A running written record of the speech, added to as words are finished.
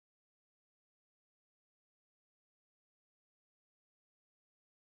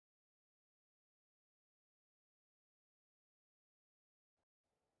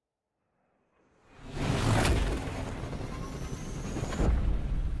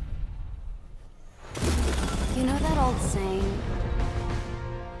old saying,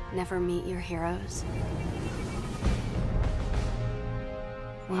 never meet your heroes?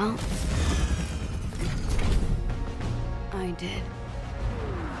 Well, I did.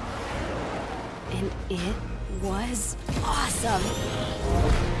 And it was awesome!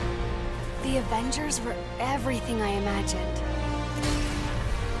 The Avengers were everything I imagined.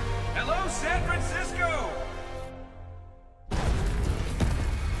 Hello, San Francisco!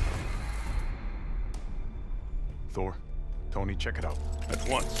 Thor, Tony, check it out. At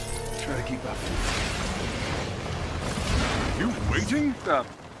once. Try to keep up. You waiting?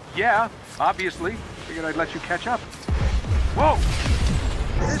 Yeah, obviously. Figured I'd let you catch up. Whoa!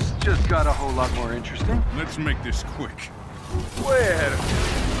 This just got a whole lot more interesting. Let's make this quick. Way ahead of me.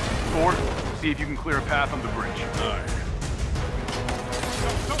 Thor, see if you can clear a path on the bridge. Aye.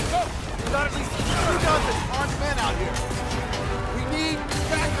 Go! We've got at least 2,000 armed men out here. We need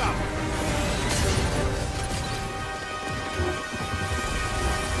backup.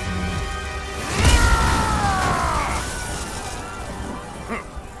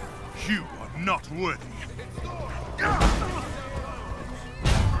 You are not worthy.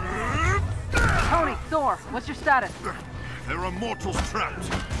 Tony, Thor, what's your status? There are mortals trapped.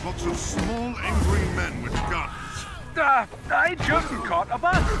 Lots of small, angry men with guns. I just caught a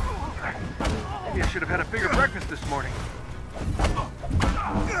bus. Maybe I should have had a bigger breakfast this morning. Out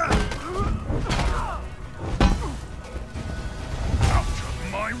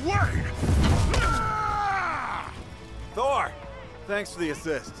of my way! Thor, thanks for the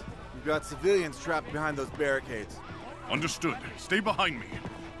assist. We've got civilians trapped behind those barricades. Understood. Stay behind me.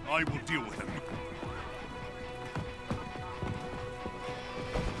 I will deal with them.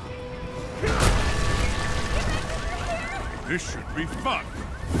 This should be fun.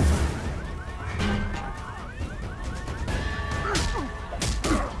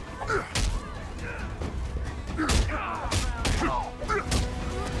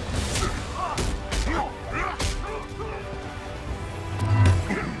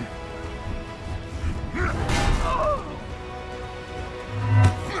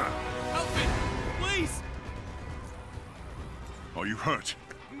 Are you hurt?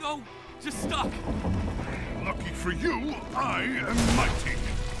 No, just stuck. Lucky for you, I am mighty.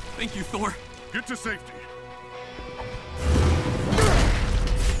 Thank you, Thor. Get to safety.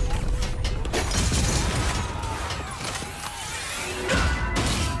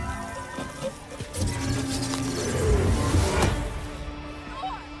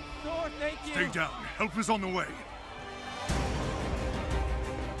 Thor, thank you. Stay down. Help is on the way.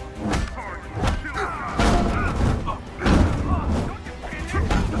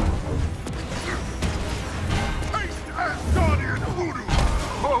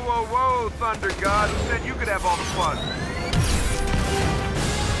 Whoa, Thunder God. Who said you could have all the fun?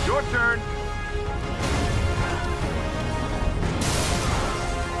 Your turn.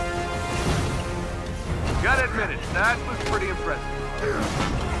 Gotta admit it, that was pretty impressive.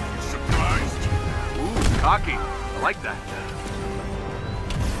 Surprised? Ooh, cocky. I like that.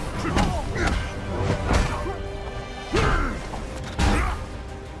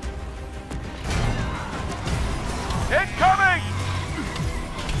 Incoming!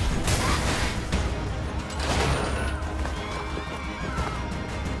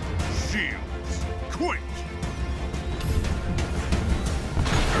 Shields, quick!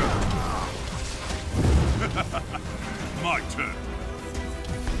 My turn.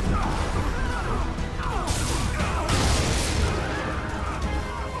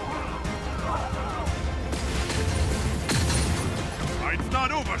 It's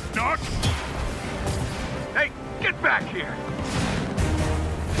not over, Stark! Hey, get back here!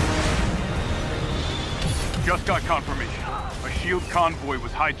 Just got confirmation. A SHIELD convoy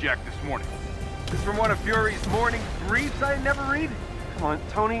was hijacked this morning. This is from one of Fury's morning briefs I never read? Come on,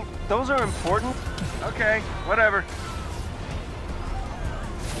 Tony, those are important. Okay, whatever.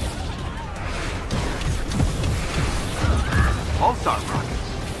 Pulsar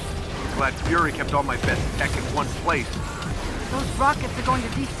rockets. Glad Fury kept all my best tech in one place. Those rockets are going to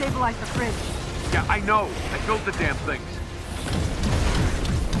destabilize the bridge. Yeah, I know. I built the damn things.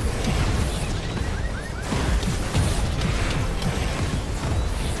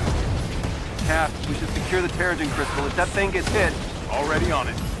 Cap, we should secure the Terrigen crystal if that thing gets hit. Already on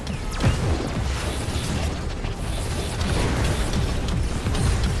it.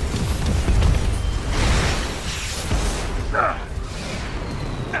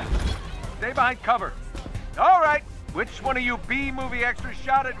 Stay behind cover. All right. Which one of you B-movie extras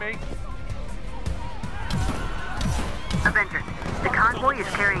shot at me? Avengers, the convoy is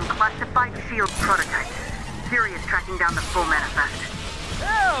carrying classified SHIELD prototypes. Fury is tracking down the full manifest.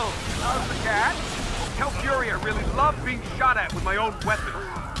 Hell, how's the cat? Tell Fury Fury, I really love being shot at with my own weapon.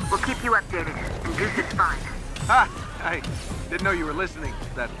 We'll keep you updated, and Goose is fine. Ha! I didn't know you were listening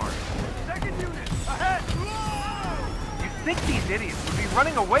to that part. Second unit, ahead! You'd think these idiots would be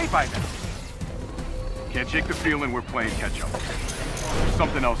running away by now. Can't shake the feeling we're playing catch-up. There's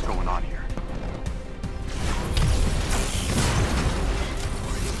something else going on here.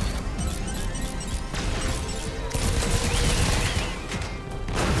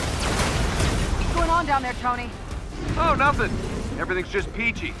 What's going on down there, Tony? Oh, nothing. Everything's just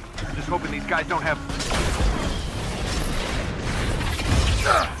peachy. Just hoping these guys don't have...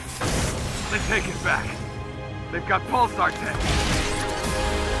 They take it back. They've got pulsar tech.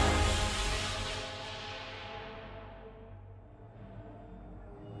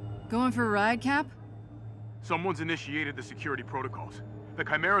 Going for a ride, Cap? Someone's initiated the security protocols. The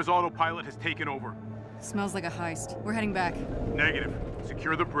Chimera's autopilot has taken over. Smells like a heist. We're heading back. Negative.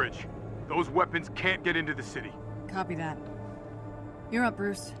 Secure the bridge. Those weapons can't get into the city. Copy that. You're up,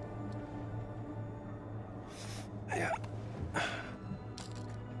 Bruce. Yeah.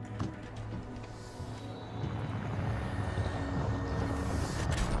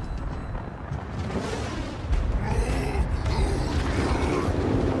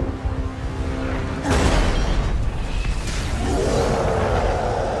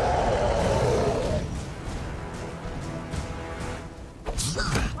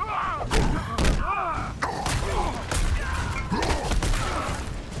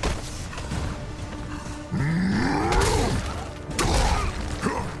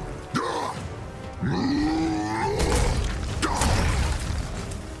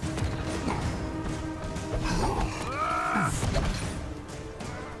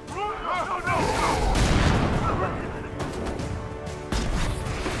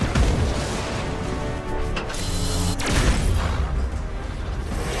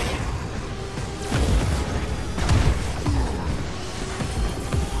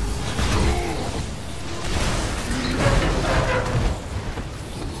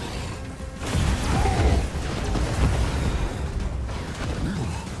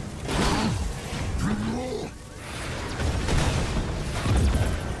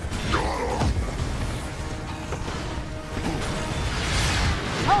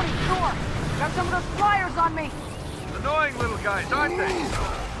 Got some of those flyers on me! Annoying little guys, aren't they?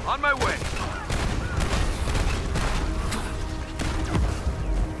 On my way.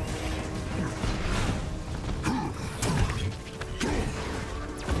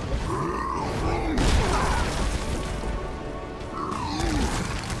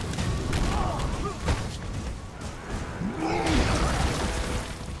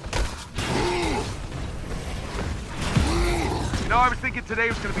 No, I was thinking today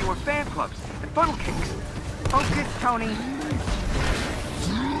was going to be more fan clubs and funnel cakes. Focus, Tony.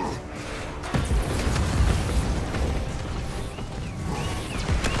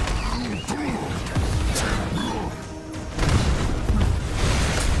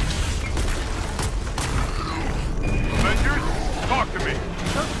 Avengers, talk to me.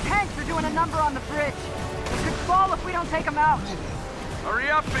 Those tanks are doing a number on the bridge. We could fall if we don't take them out. Hurry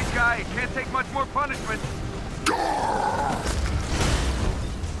up, big guy. Can't take much more punishment.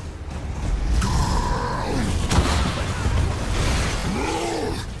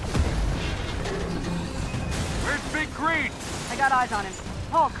 Where's Big Green? I got eyes on him.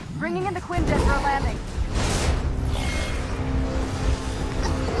 Hulk, bringing in the Quinjet for a landing.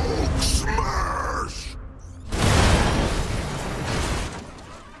 Smash!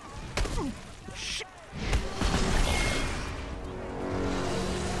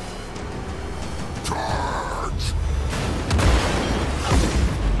 Charge!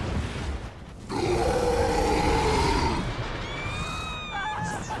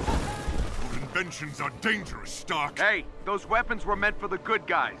 Your inventions are dangerous, Stark. Hey, those weapons were meant for the good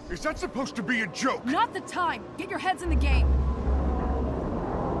guys. Is that supposed to be a joke? Not the time! Get your heads in the game!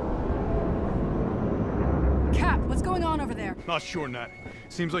 Cap, what's going on over there? Not sure, Nat.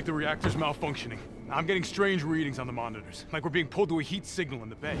 Seems like the reactor's malfunctioning. I'm getting strange readings on the monitors, like we're being pulled to a heat signal in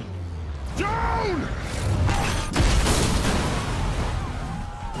the bay. Down!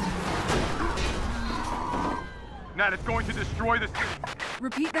 Nat, it's going to destroy the...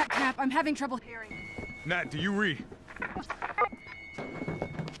 Repeat that, Cap. I'm having trouble hearing. Nat, do you read?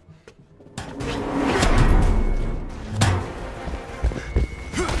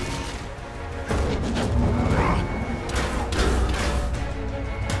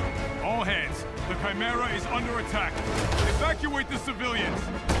 All hands. The Chimera is under attack. Evacuate the civilians.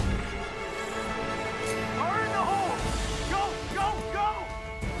 Fire in the hole! Go, go, go!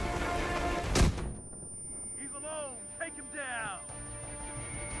 He's alone. Take him down.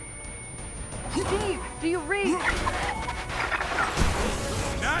 Steve, do you read?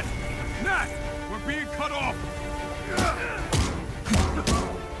 Nat! Nat! We're being cut off!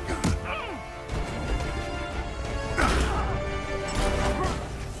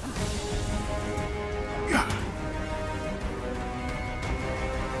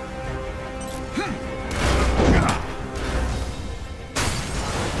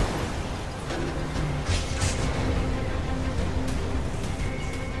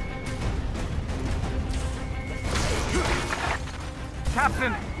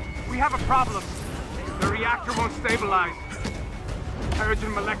 Captain, we have a problem. The reactor won't stabilize.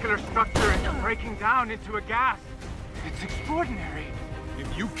 Pyrogen molecular structure is breaking down into a gas. It's extraordinary.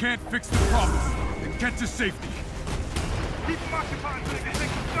 If you can't fix the problem, then get to safety. Keep them occupied until they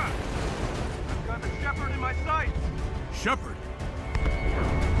think it's done. I've got the Shepherd in my sights. Shepherd?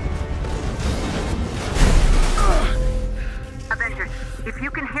 Avengers, if you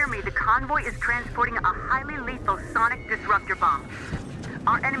can hear me, the convoy is transporting a highly lethal sonic disruptor bomb.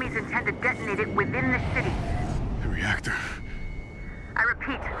 Our enemies intend to detonate it within the city. The reactor. I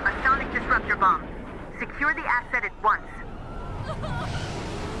repeat, a sonic disruptor bomb. Secure the asset at once.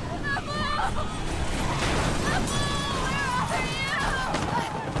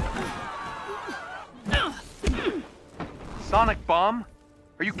 Sonic bomb?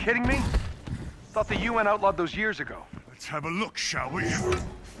 Are you kidding me? Thought the UN outlawed those years ago. Let's have a look, shall we?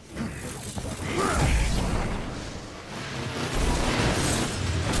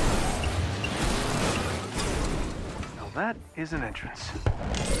 Now that is an entrance.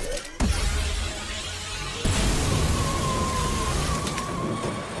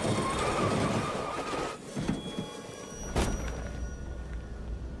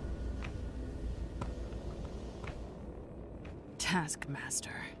 Taskmaster.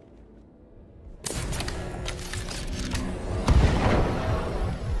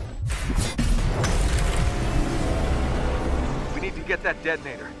 We need to get that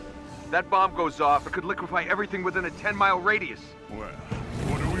detonator. That bomb goes off, it could liquefy everything within a 10-mile radius. Well,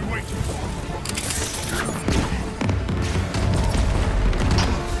 what are we waiting for?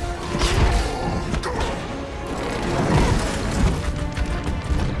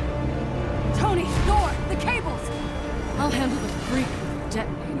 Tony, Thor, the cables! I'll handle the freak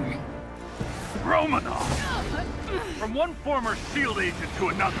detonator. Romanov! From one former SHIELD agent to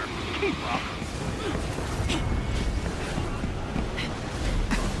another. Keep up!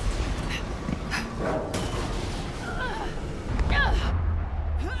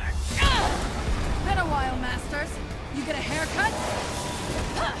 Been a while, Masters. You get a haircut?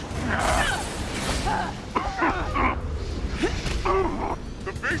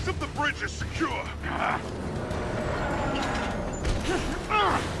 The base of the bridge is secure.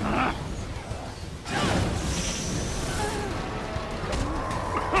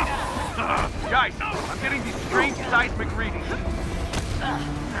 Guys, I'm getting these strange seismic readings.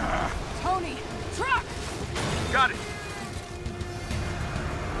 Tony, truck! Got it.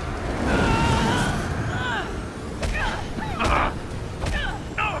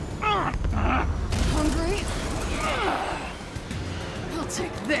 Hungry? I'll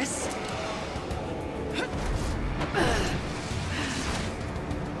take this.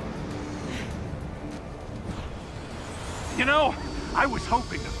 You know, I was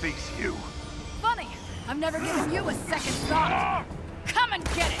hoping to face you. Funny, I've never given you a second thought. Come and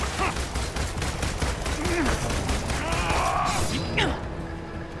get it!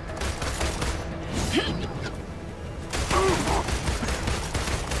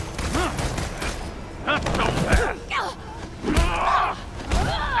 Not so fast!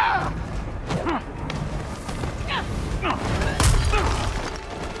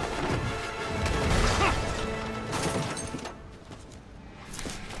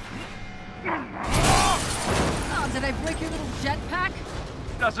 Oh, did I break your little jetpack?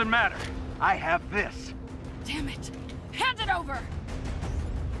 Doesn't matter. I have this. Damn it. Hand it over!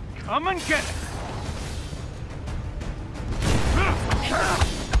 Come and get it!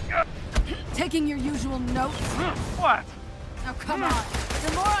 Taking your usual notes? What? Now come on.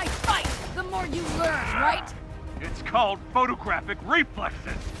 The more I fight, the more you learn, right? It's called photographic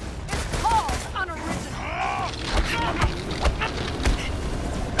reflexes. It's called unoriginal.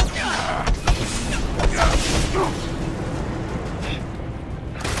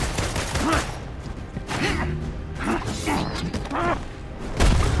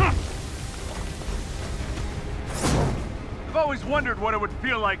 I've always wondered what it would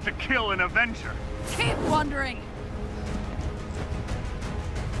feel like to kill an Avenger. Keep wondering.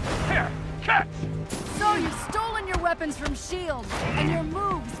 Here, catch! So you've stolen your weapons from S.H.I.E.L.D. and your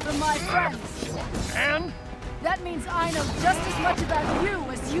moves from my friends. And? That means I know just as much about you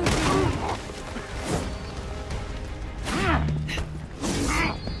as you do?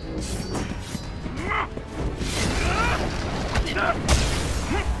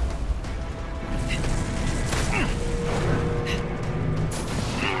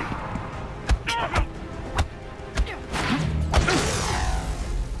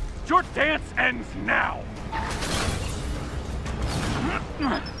 Your dance ends now!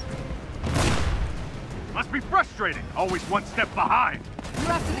 Must be frustrating, always one step behind.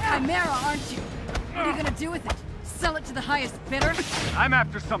 You're after the Chimera, aren't you? What are you gonna do with it? Sell it to the highest bidder? I'm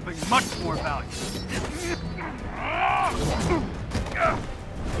after something much more valuable.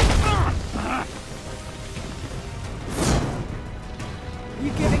 You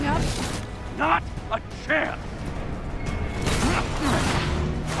giving up? Not a chance!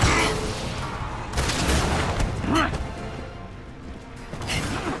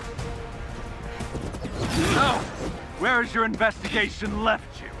 So, where has your investigation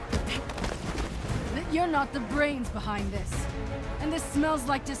left you? That you're not the brains behind this. And this smells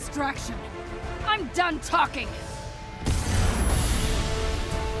like distraction. I'm done talking!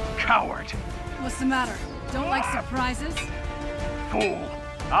 Coward! What's the matter? Don't like surprises? Fool!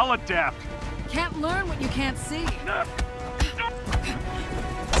 I'll adapt. Can't learn what you can't see.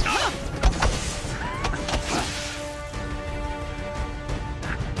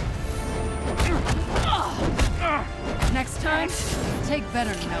 Next time, take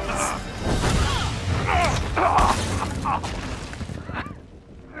better notes.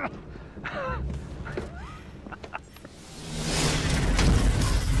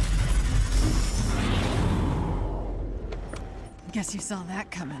 Guess you saw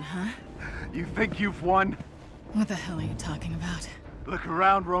that coming, huh? You think you've won? What the hell are you talking about? Look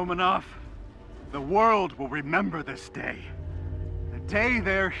around, Romanoff. The world will remember this day. The day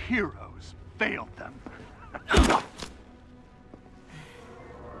their heroes failed them.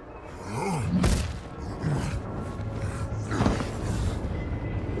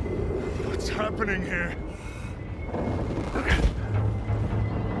 What's happening here?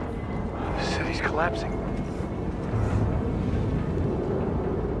 The city's collapsing.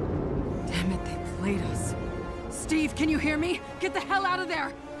 Damn it, they played us. Steve, can you hear me? Get the hell out of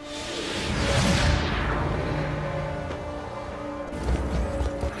there!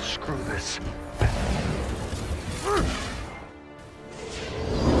 Screw this.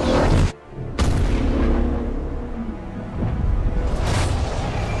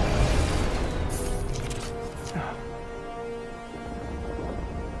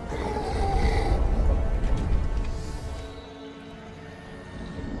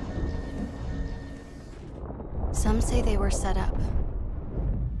 Some say they were set up.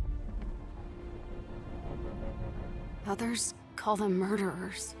 Others call them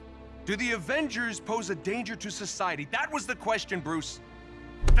murderers. Do the Avengers pose a danger to society? That was the question, Bruce.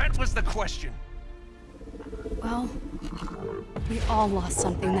 That was the question. Well, we all lost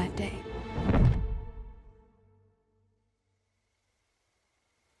something that day.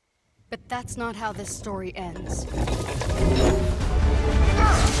 But that's not how this story ends.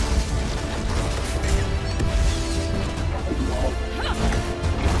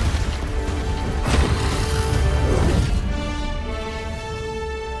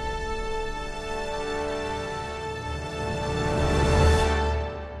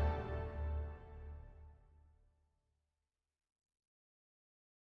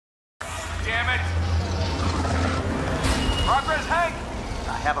 Damn it! Progress, Hank!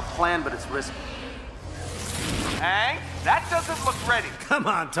 I have a plan, but it's risky. Hank, that doesn't look ready. Come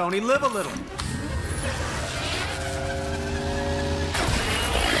on, Tony, live a little.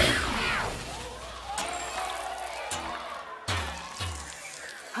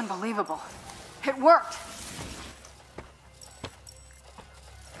 Unbelievable. It worked!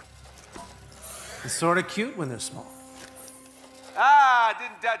 It's sort of cute when they're small. Ah,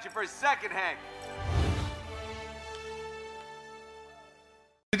 didn't doubt you for a second, Hank.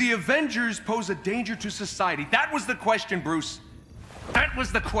 Do the Avengers pose a danger to society? That was the question, Bruce. That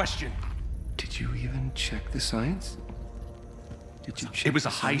was the question. Did you even check the science? Did you check It was a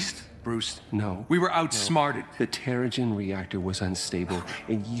the science? heist, Bruce. No. We were outsmarted. The Terrigen reactor was unstable,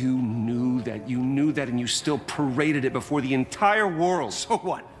 and you knew that, and you still paraded it before the entire world. So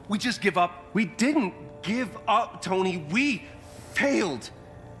what? We just give up? We didn't give up, Tony. We failed.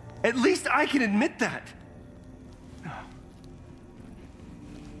 At least I can admit that. No,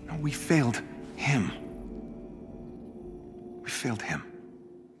 we failed him. We failed him.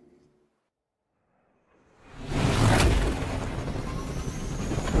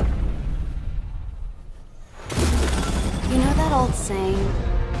 You know that old saying,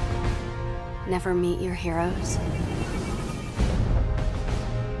 never meet your heroes?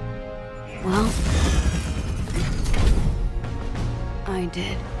 Well, I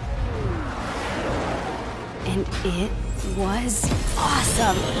did. And it was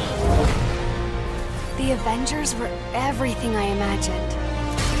awesome. The Avengers were everything I imagined.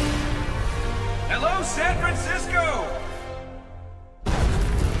 Hello, San Francisco!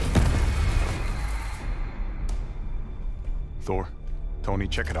 Thor, Tony,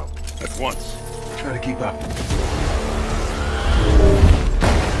 check it out. At once. Try to keep up.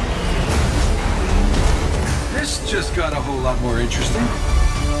 This just got a whole lot more interesting.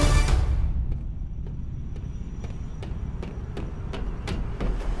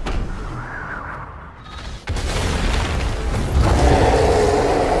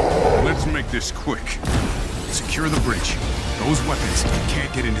 Let's make this quick. Secure the bridge. Those weapons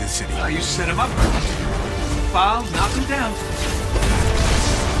can't get into the city. You set him up. Foul, knock him down.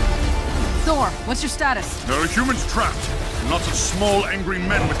 Thor, what's your status? There are humans trapped, and lots of small, angry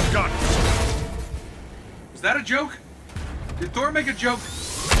men with guns. Was that a joke? Did Thor make a joke?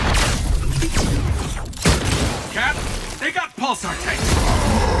 Cap, they got pulsar tanks.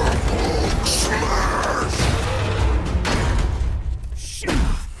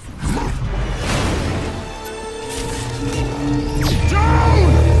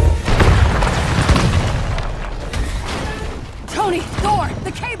 Tony, Thor,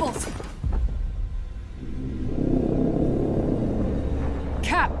 the cables!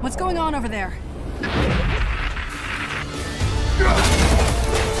 Cap, what's going on over there?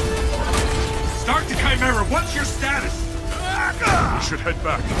 Start the Chimera, what's your status? We should head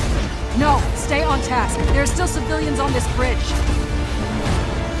back. No, stay on task. There are still civilians on this bridge.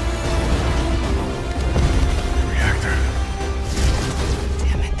 Reactor.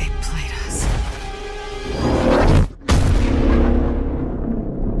 Damn it, they played us.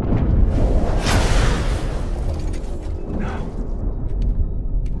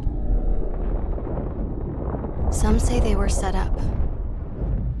 Some say they were set up.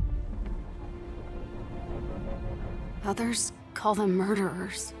 Others call them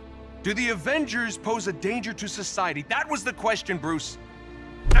murderers. Do the Avengers pose a danger to society? That was the question, Bruce.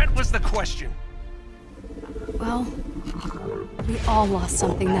 That was the question. Well, we all lost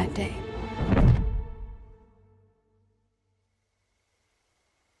something that day.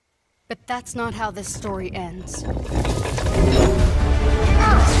 But that's not how this story ends.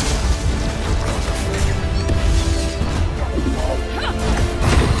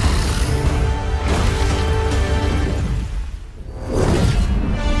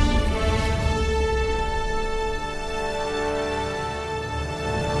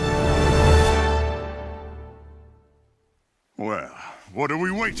 Well, what are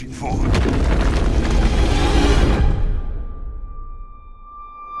we waiting for?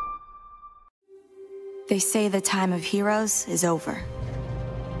 They say the time of heroes is over.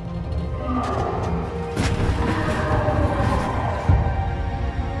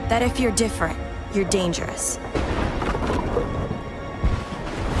 That if you're different, you're dangerous.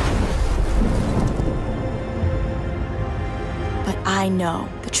 But I know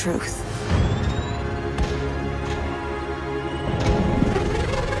the truth.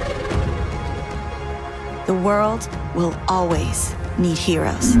 The world will always need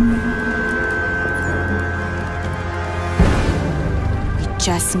heroes. We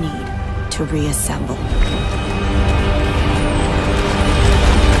just need to reassemble.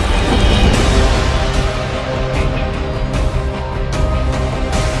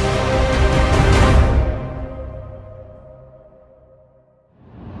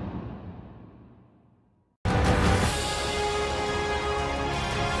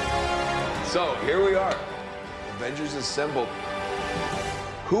 So, here we are. Avengers assembled.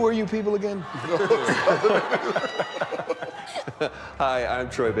 Who are you people again? Hi, I'm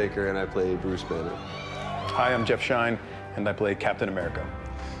Troy Baker, and I play Bruce Banner. Hi, I'm Jeff Shine, and I play Captain America.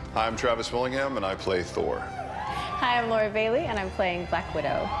 Hi, I'm Travis Willingham, and I play Thor. Hi, I'm Laura Bailey, and I'm playing Black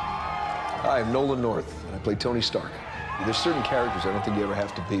Widow. Hi, I'm Nolan North, and I play Tony Stark. There's certain characters I don't think you ever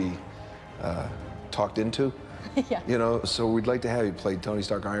have to be talked into. Yeah. You know, so we'd like to have you play Tony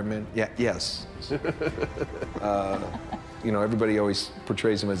Stark, Iron Man. Yeah, yes. You know, everybody always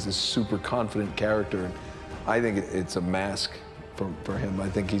portrays him as this super confident character, and I think it's a mask for him. I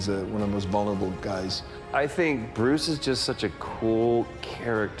think he's one of the most vulnerable guys. I think Bruce is just such a cool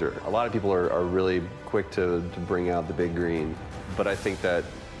character. A lot of people are really quick to bring out the big green, but I think that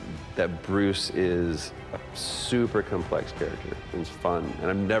Bruce is a super complex character. It's fun, and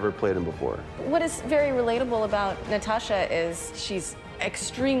I've never played him before. What is very relatable about Natasha is she's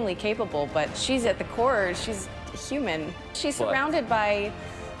extremely capable, but she's at the core, she's human. She's surrounded by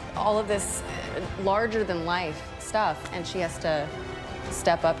all of this larger-than-life stuff, and she has to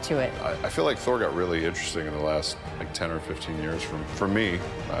step up to it. I feel like Thor got really interesting in the last like 10 or 15 years. For me,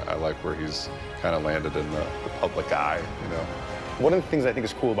 I like where he's kind of landed in the public eye, you know. One of the things I think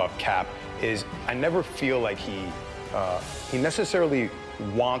is cool about Cap is I never feel like he necessarily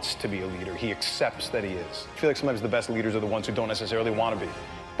wants to be a leader. He accepts that he is. I feel like sometimes the best leaders are the ones who don't necessarily want to be,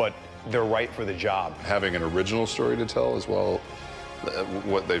 but they're right for the job. Having an original story to tell as well,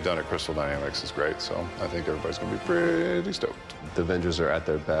 what they've done at Crystal Dynamics is great, so I think everybody's going to be pretty stoked. The Avengers are at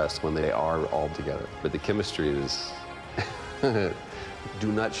their best when they are all together, but the chemistry is...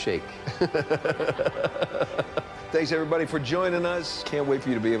 do not shake. Thanks, everybody, for joining us. Can't wait for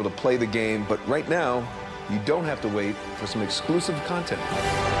you to be able to play the game, but right now, you don't have to wait for some exclusive content.